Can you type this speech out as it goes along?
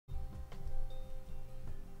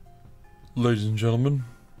Ladies and gentlemen,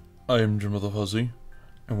 I am Jim of the Fuzzy,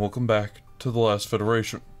 and welcome back to The Last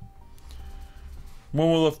Federation. When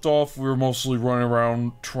we left off, we were mostly running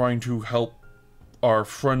around trying to help our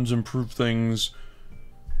friends improve things,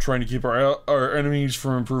 trying to keep our enemies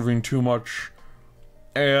from improving too much,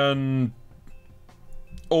 and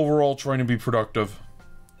overall trying to be productive.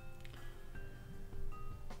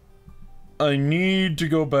 I need to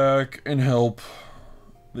go back and help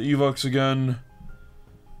the Evox again.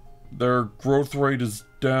 Their growth rate is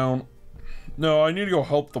down. No, I need to go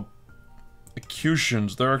help the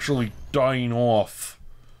Acutians. They're actually dying off.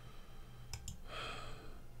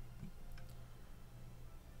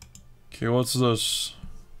 Okay, what's this?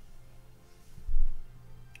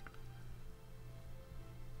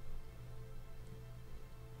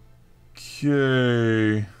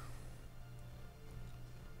 Okay.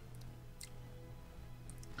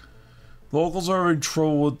 Locals are having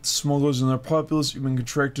trouble with smugglers and their populace. You've been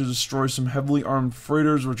contracted to destroy some heavily armed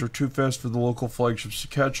freighters, which are too fast for the local flagships to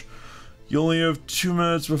catch. You only have 2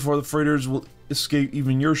 minutes before the freighters will escape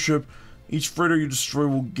even your ship. Each freighter you destroy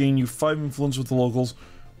will gain you 5 influence with the locals,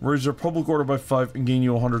 raise their public order by 5, and gain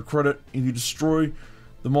you 100 credit. If you destroy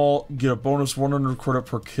them all, get a bonus 100 credit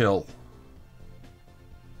per kill.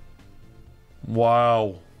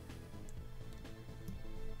 Wow.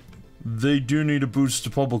 They do need a boost to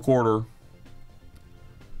public order.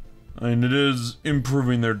 And it is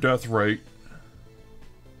improving their death rate.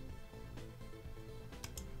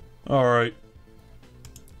 Alright.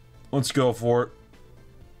 Let's go for it.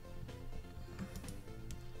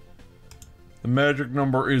 The magic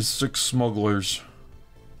number is 6 smugglers.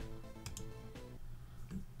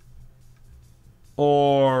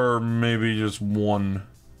 Or maybe just 1.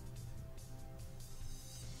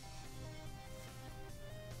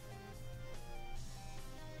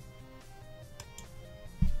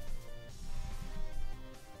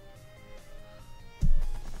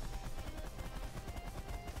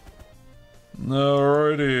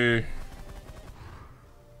 Alrighty.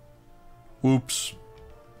 Oops.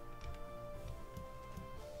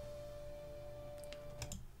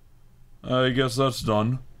 I guess that's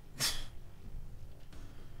done.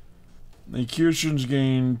 The Acutians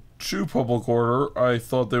gain 2 public order. I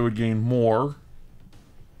thought they would gain more.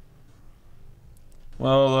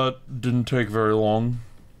 Well, that didn't take very long.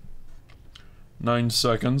 9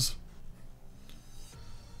 seconds.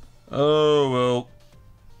 Oh, well.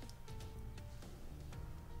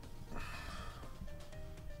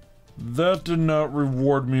 That did not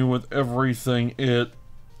reward me with everything it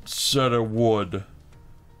said it would.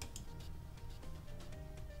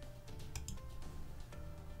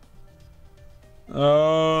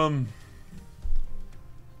 Improve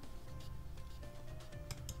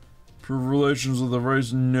relations with the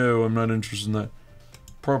race? No, I'm not interested in that.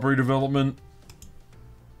 Property development?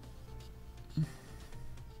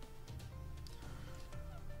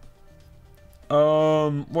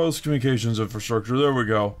 Wireless communications infrastructure, there we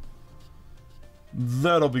go.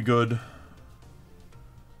 That'll be good.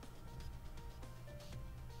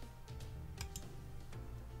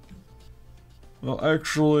 Well,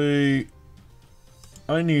 actually,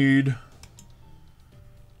 I need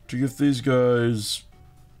to give these guys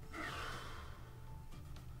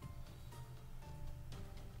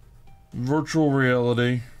virtual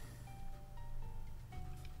reality.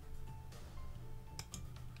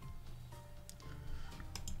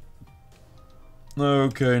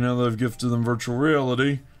 Okay, now that I've gifted them virtual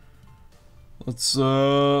reality, let's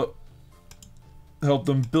help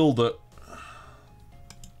them build it.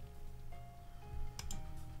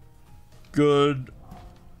 Good.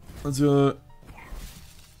 Let's do it.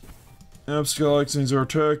 Yep, Skylaxings are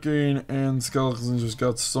attacking, and Skylaxings just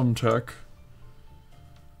got some tech.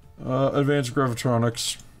 Advanced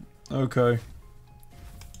gravitronics. Okay.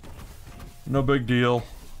 No big deal.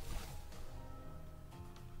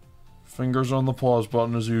 Fingers on the pause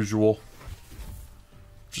button as usual.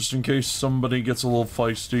 Just in case somebody gets a little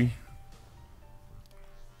feisty.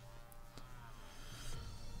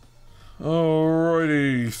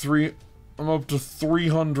 Alrighty, I'm up to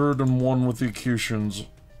 301 with the Acutians.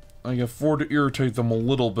 I can afford to irritate them a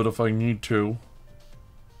little bit if I need to.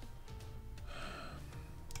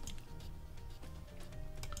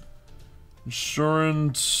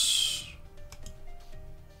 Insurance.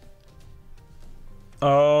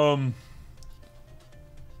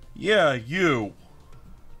 Yeah, you.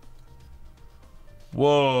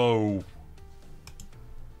 Whoa.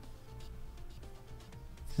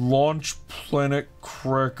 Launch planet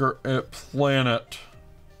cracker at planet.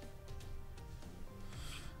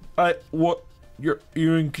 What? You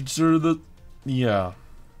even consider the... Yeah.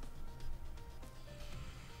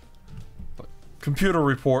 Computer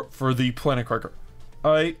report for the planet cracker.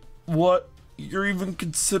 What? You're even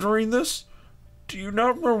considering this? Do you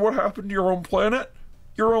not remember what happened to your own planet?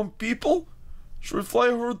 Your own people? Should we fly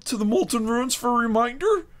over to the molten ruins for a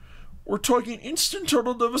reminder? We're talking instant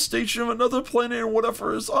total devastation of another planet and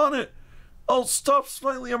whatever is on it. Oh, stop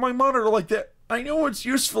smiling at my monitor like that. I know it's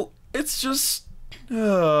useful. It's just...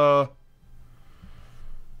 Yeah.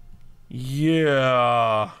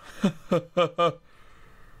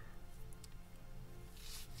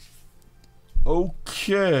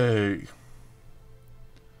 Okay.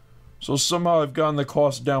 So somehow I've gotten the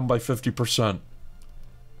cost down by 50%.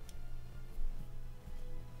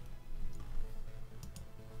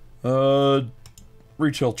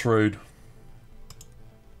 Retail trade.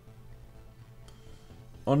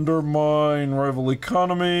 Undermine rival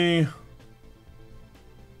economy.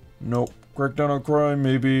 Nope. Crackdown on crime,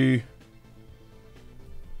 maybe.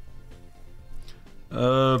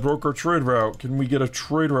 Broker trade route. Can we get a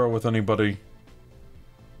trade route with anybody?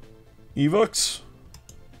 Evux?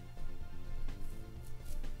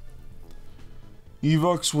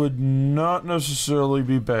 Evux would not necessarily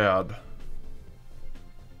be bad.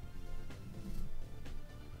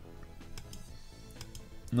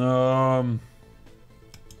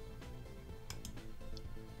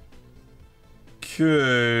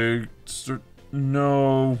 Okay.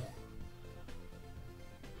 No.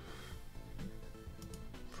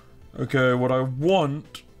 Okay, what I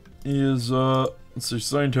want is, let's see,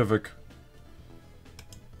 scientific.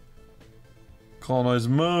 Colonize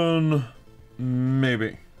moon.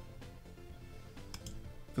 Maybe.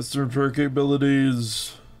 System repair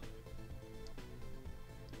capabilities.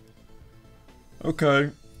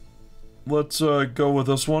 Okay. Let's, go with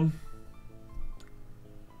this one.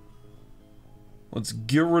 Let's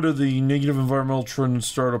get rid of the negative environmental trend and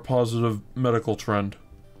start a positive medical trend.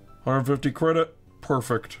 150 credit.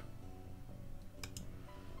 Perfect.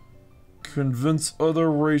 Convince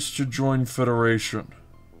other race to join Federation.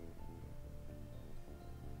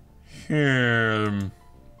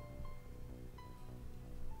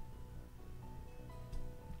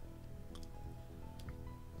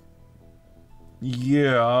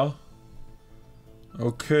 Yeah.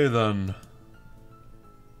 Okay then.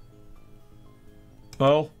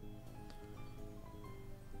 Well.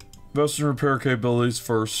 Invest in repair capabilities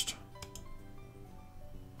first.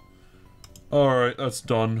 Alright, that's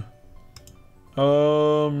done.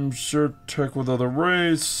 Share tech with other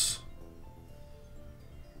race.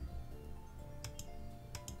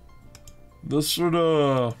 This would,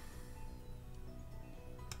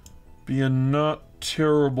 be a not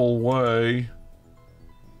terrible way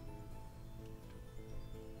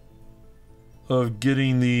of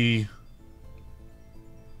getting the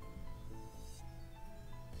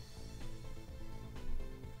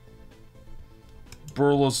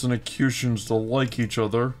Burles and Acutions to like each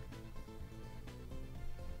other.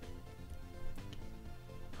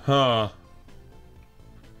 Huh.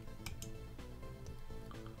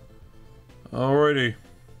 Alrighty.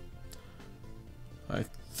 I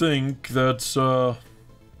think that's, does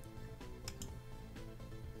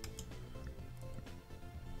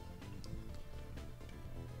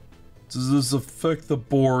this affect the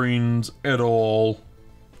borings at all?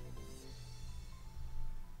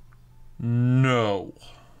 No.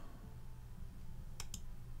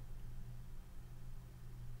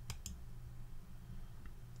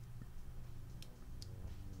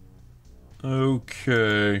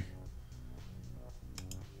 Okay.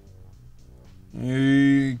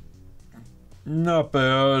 Not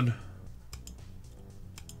bad.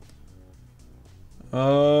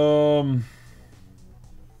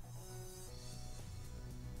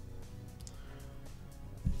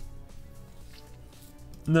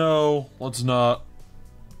 No, let's not.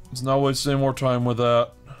 Let's not waste any more time with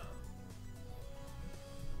that.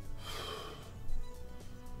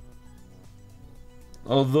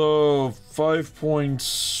 Although, 5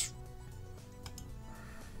 points...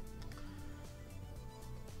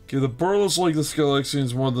 Okay, the Burlests like the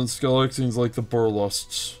Skelexians more than Skelexians like the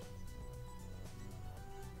Burlests.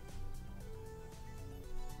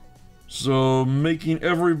 So, making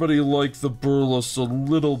everybody like the Burlests a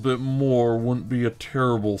little bit more wouldn't be a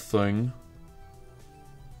terrible thing.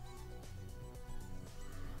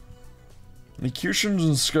 Acutions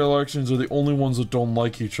and Skelexians are the only ones that don't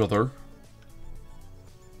like each other.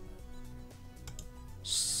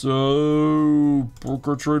 So,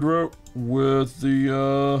 broker trade route with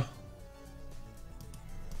the,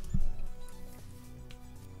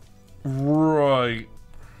 right.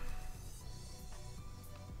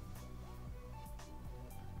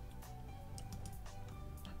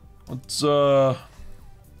 Let's,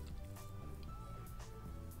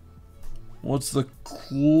 What's the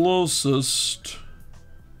closest?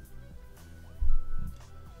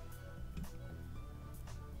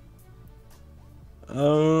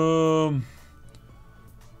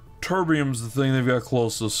 Terbium's the thing they've got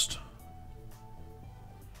closest.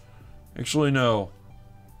 Actually, no.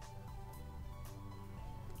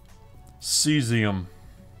 Cesium.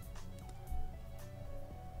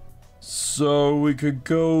 So we could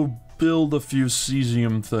go build a few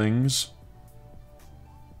cesium things.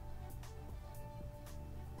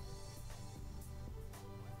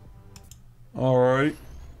 Alright.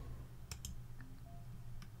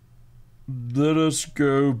 Let us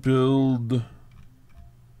go build...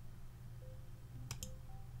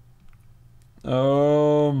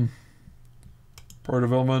 Part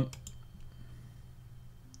development.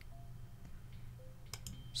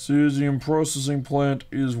 Cesium processing plant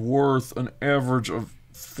is worth an average of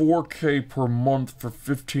 4K per month for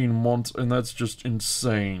 15 months, and that's just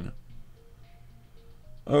insane.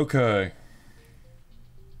 Okay.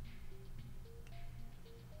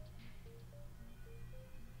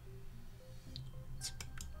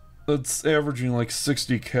 That's averaging like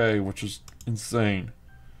 60K, which is insane.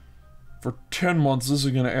 For 10 months, this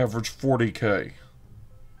is going to average 40K.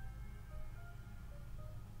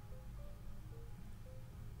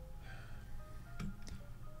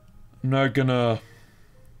 I'm not gonna...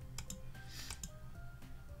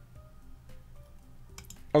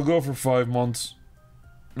 I'll go for 5 months.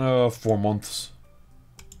 4 months.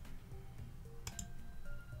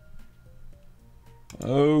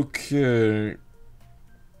 Okay.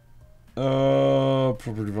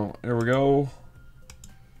 Property development. There we go.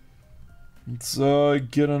 Let's,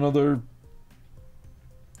 get another...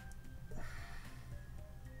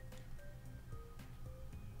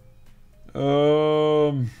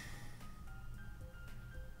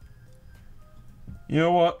 You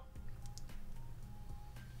know what?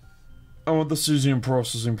 I want the cesium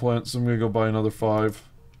processing plant, so I'm gonna go buy another 5.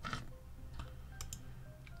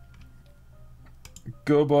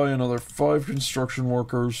 Go buy another 5 construction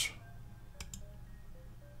workers.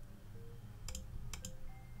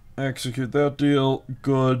 Execute that deal.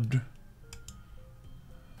 Good.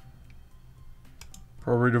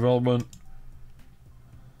 Property development.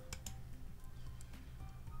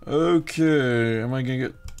 Okay, am I gonna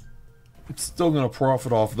get... I'm still gonna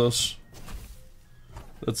profit off this.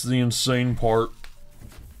 That's the insane part.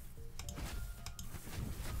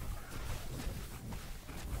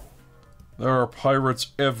 There are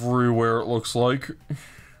pirates everywhere, it looks like.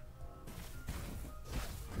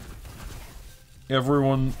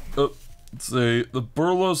 Everyone... let's see. The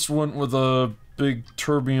Burles went with a big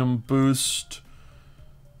terbium boost.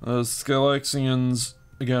 Skylaxians,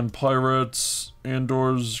 again, pirates.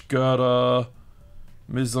 Andor's got,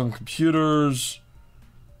 Miz on computers.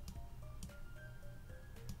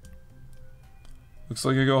 Looks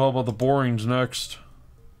like I go, how about the borings next?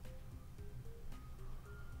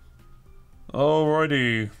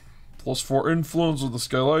 Alrighty. +4 influence with the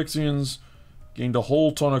Skylaxians. Gained a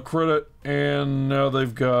whole ton of credit, and now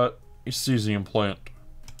they've got a cesium plant.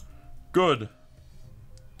 Good.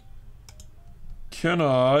 Can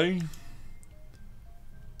I...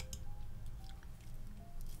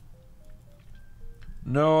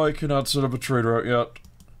 No, I cannot set up a trade route yet.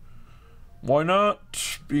 Why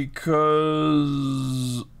not?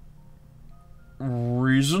 Because...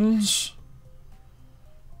 reasons?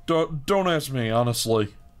 Don't ask me,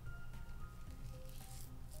 honestly.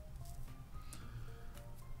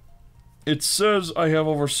 It says I have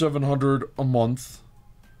over 700 a month,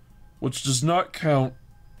 which does not count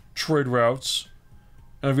trade routes.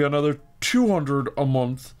 And I've got another 200 a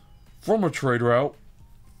month from a trade route.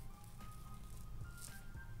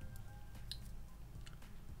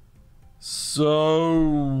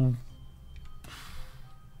 So...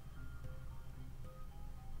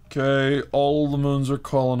 okay, all the moons are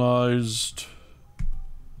colonized.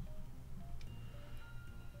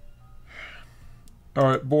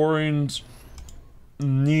 Alright, borings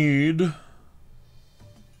need...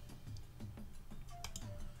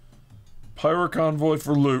 pirate convoy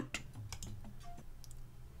for loot.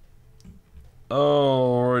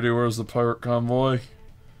 Alrighty, where's the pirate convoy?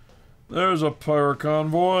 There's a pirate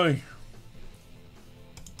convoy.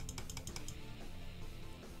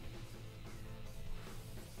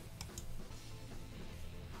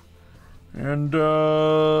 And,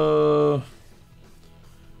 you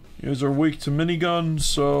guys are weak to miniguns,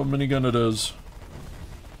 so minigun it is.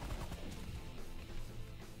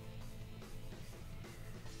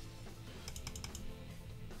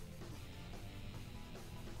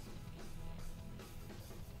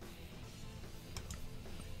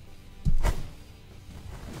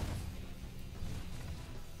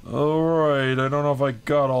 Alright. Alright, I don't know if I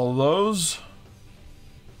got all those.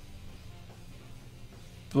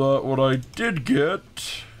 But what I did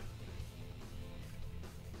get...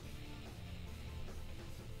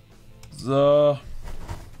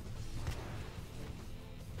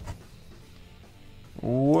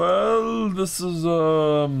 Well, this is,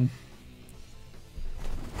 okay,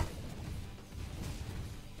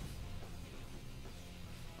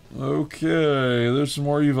 there's some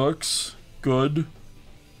more evocs. Good.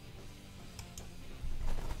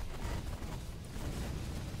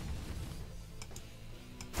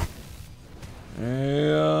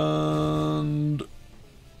 And...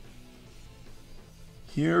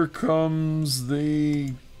 here comes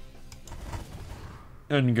the...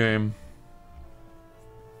 endgame.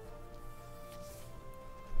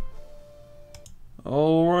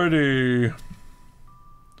 Alrighty.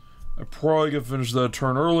 I probably could finish that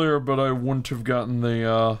turn earlier, but I wouldn't have gotten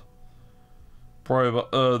the,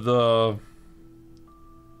 the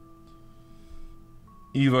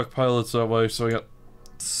evoc pilots that way, so I got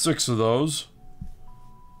 6 of those.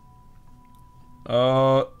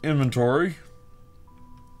 Inventory.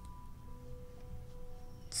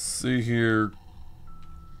 Let's see here.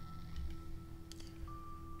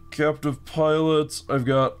 Captive pilots, I've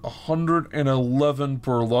got 111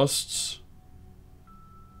 burlests.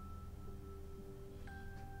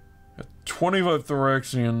 25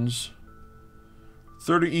 Thoraxians.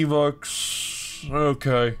 30 evocs.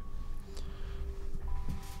 Okay.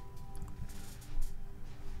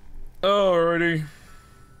 Alrighty.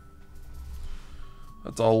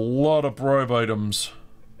 That's a lot of bribe items.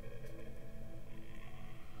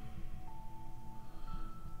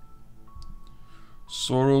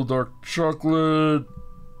 Sorrel dark chocolate.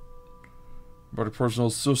 By the personal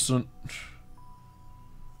assistant.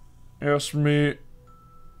 Ask me.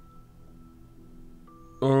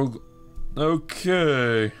 Oh,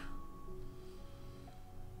 okay.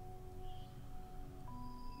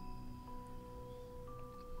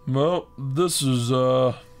 Well, this is,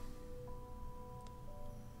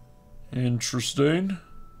 interesting.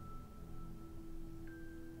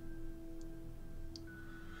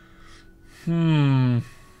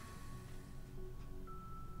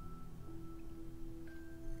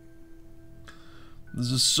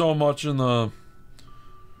 This is so much in the...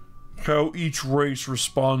 how each race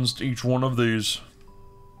responds to each one of these.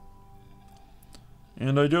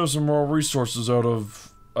 And I do have some more resources out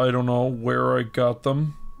of... I don't know where I got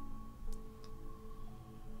them.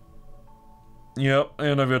 Yep,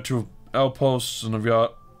 and I've got 2 outposts, and I've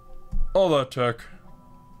got all that tech.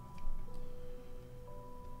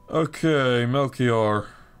 Okay, Melchior.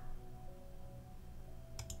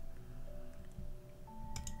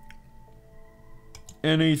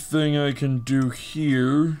 Anything I can do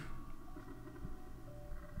here?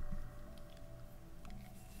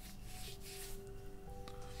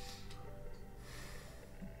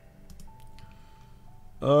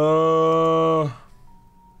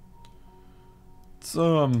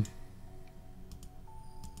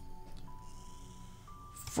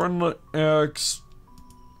 Friendly X.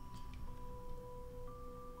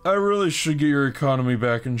 I really should get your economy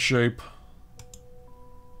back in shape.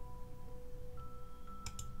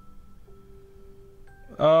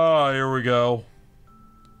 Ah, here we go.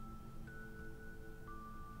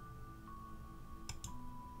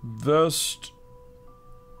 Vest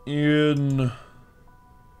in...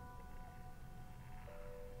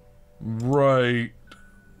 right.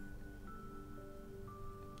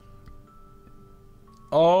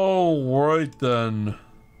 Oh, right then.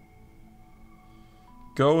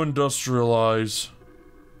 Go industrialize.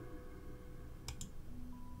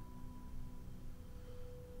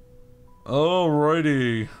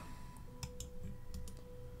 Alrighty.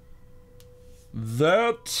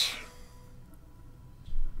 That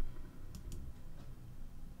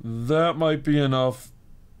might be enough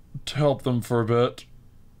to help them for a bit.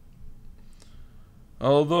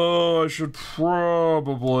 Although I should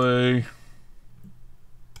probably...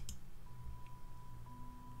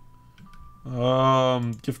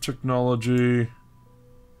 gift technology.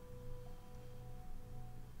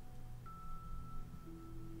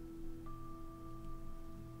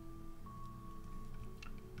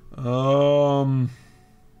 So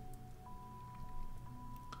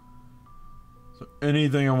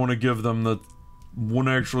anything I want to give them that wouldn't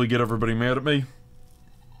actually get everybody mad at me?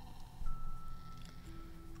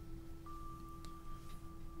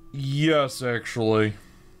 Yes, actually.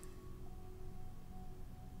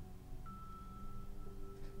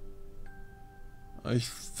 I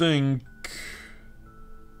think...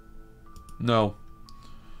 no.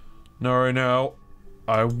 Not right now.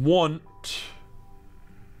 I want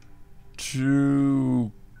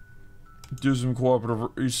to do some cooperative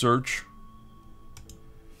research.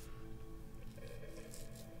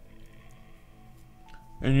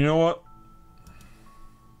 And you know what?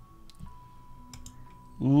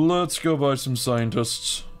 Let's go buy some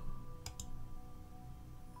scientists.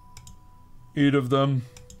 8 of them.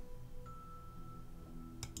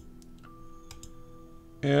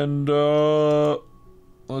 And,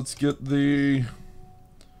 let's get the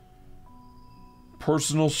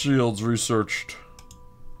personal shields researched.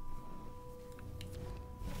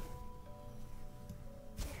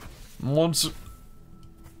 Once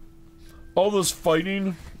all this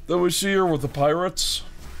fighting that we see here with the pirates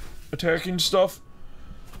attacking stuff,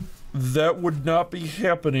 that would not be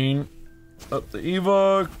happening. The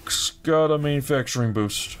Evox got a manufacturing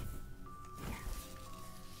boost.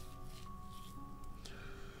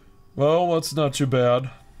 Well, that's not too bad.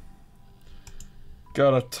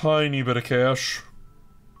 Got a tiny bit of cash.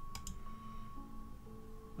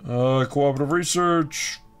 Cooperative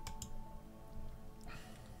research.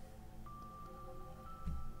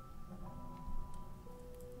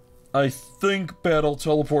 I think battle,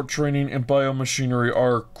 teleport training, and biomachinery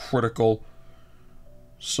are critical.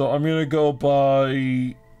 So I'm gonna go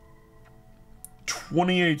buy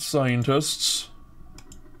 28 scientists.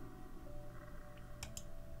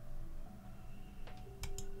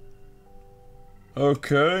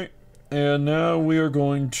 Okay, and now we are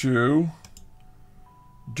going to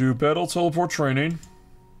do battle, teleport training.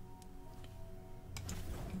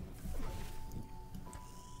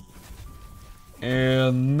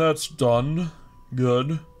 And that's done.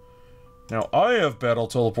 Good. Now I have battle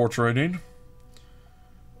teleport training.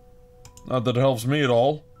 Not that it helps me at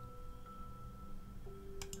all.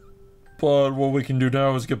 But what we can do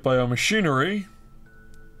now is get biomachinery.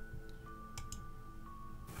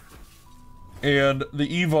 And the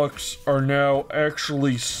Evox are now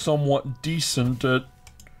actually somewhat decent at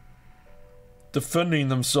defending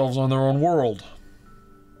themselves on their own world.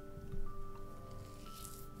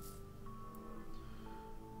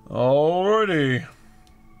 Alrighty.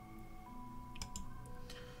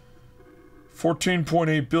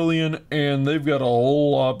 14.8 billion, and they've got a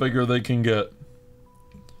whole lot bigger they can get.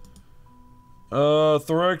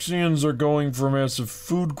 Thoraxians are going for massive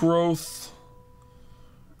food growth.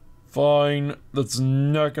 Fine, that's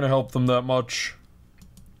not going to help them that much.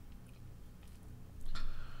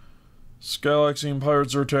 Skylaxian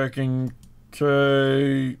pirates are attacking.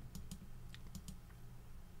 Okay.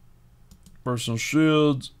 Personal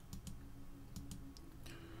shields.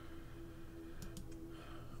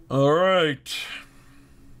 Alright.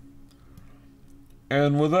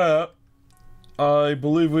 And with that, I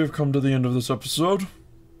believe we've come to the end of this episode.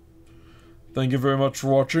 Thank you very much for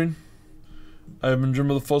watching. I have been Jim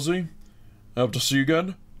of the Fuzzy. I hope to see you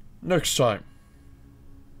again next time.